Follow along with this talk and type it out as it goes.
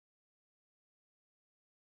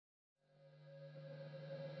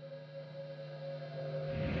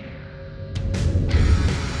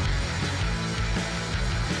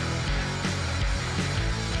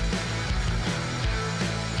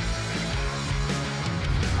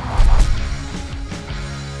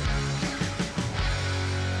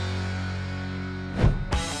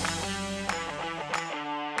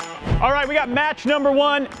All right, we got match number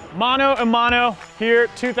 1, Mano A Mano here,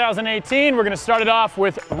 2018. We're gonna start it off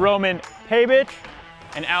with Roman Pabich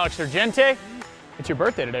and Alex Sorgente. It's your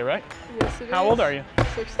birthday today, right? Yes, it is. How old are you?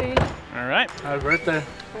 16. All right. Happy birthday.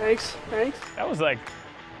 Thanks, thanks. That was like,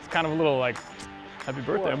 it's kind of a little like, happy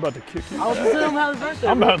birthday, I'm about to kick you. I was just saying happy birthday.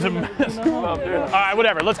 I'm about to mess you up, dude. All right,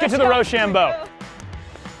 whatever, let's get to the Rochambeau.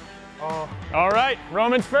 All right,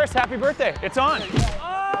 Roman's first, happy birthday, it's on.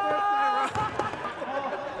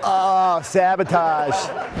 Oh, sabotage.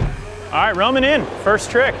 All right, Roman in, first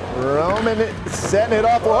trick. Roman setting it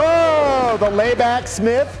up. Whoa, the layback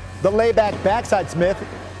Smith, the layback backside Smith.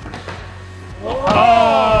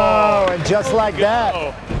 Oh, and just like that,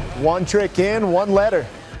 one trick in, one letter.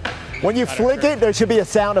 When you flick it, there should be a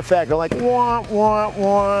sound effect, like wah, wah,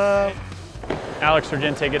 wah. Alex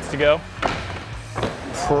Sorgente gets to go.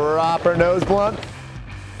 Proper nose blunt.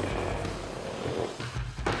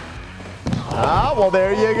 Ah, well,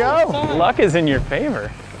 there you go. Luck is in your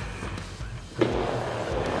favor.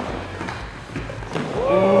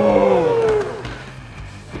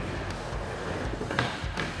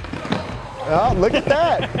 Oh, look at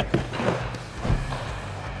that.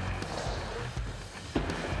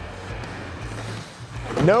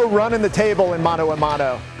 No running the table in Mano A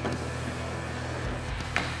Mano.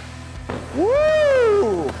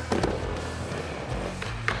 Woo!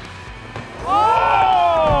 Oh!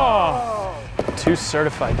 2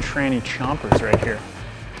 certified tranny chompers right here.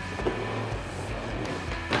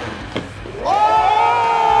 Oh!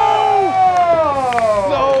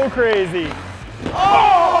 So crazy. Oh!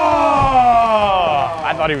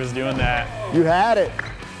 I thought he was doing that. You had it.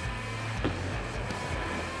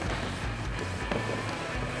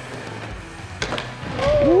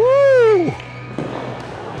 Woo!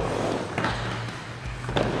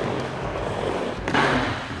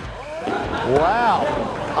 Wow.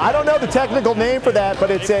 I don't know the technical name for that, but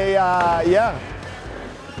it's a, yeah.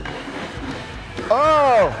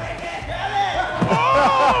 Oh!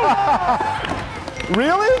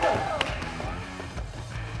 Really?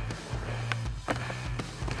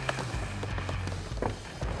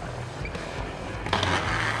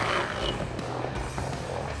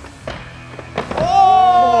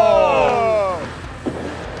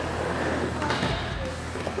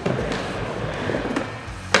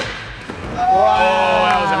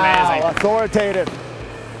 Authoritative.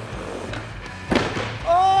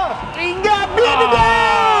 Oh, he got beaten down!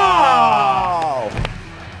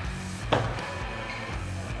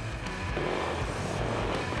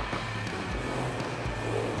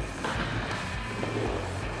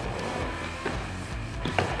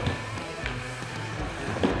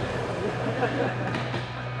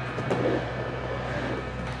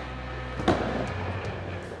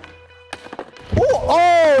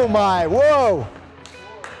 Oh my, whoa!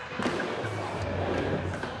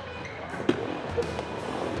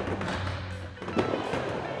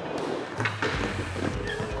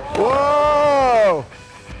 Whoa!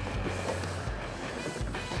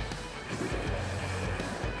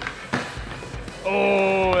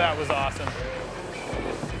 Oh, that was awesome.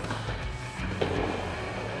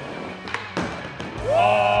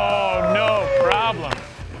 Oh, no problem.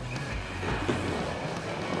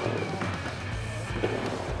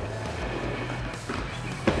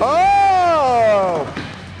 Oh!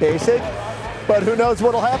 Basic, but who knows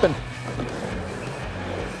what'll happen.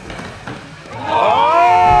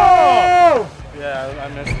 Oh! Yeah, I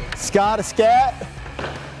missed it. S.K.A.T.E.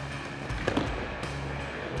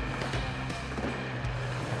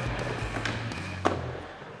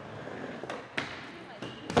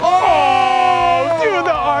 Oh, dude,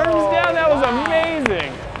 the arms down, that was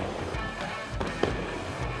amazing.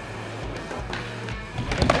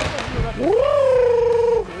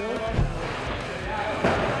 Woo!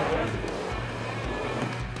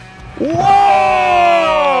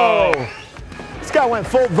 Whoa! This guy went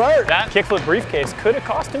full vert. That kickflip briefcase could have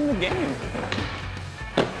cost him the game.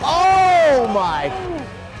 Oh my!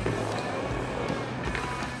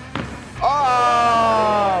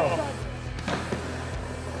 Oh!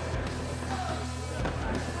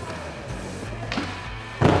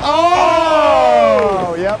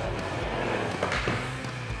 Oh! Yep.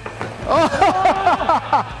 Oh!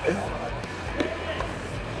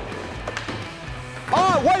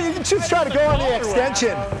 Oh, what? You can just try to go on the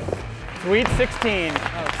extension. Sweet 16.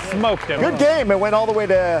 Smoked him. Good game. It went all the way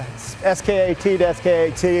to S.K.A.T. to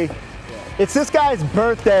S.K.A.T. It's this guy's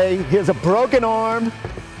birthday. He has a broken arm,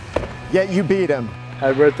 yet you beat him.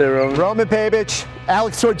 Happy birthday, Roman. Roman Pabich,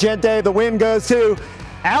 Alex Sorgente. The win goes to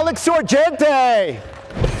Alex Sorgente.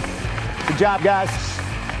 Good job, guys.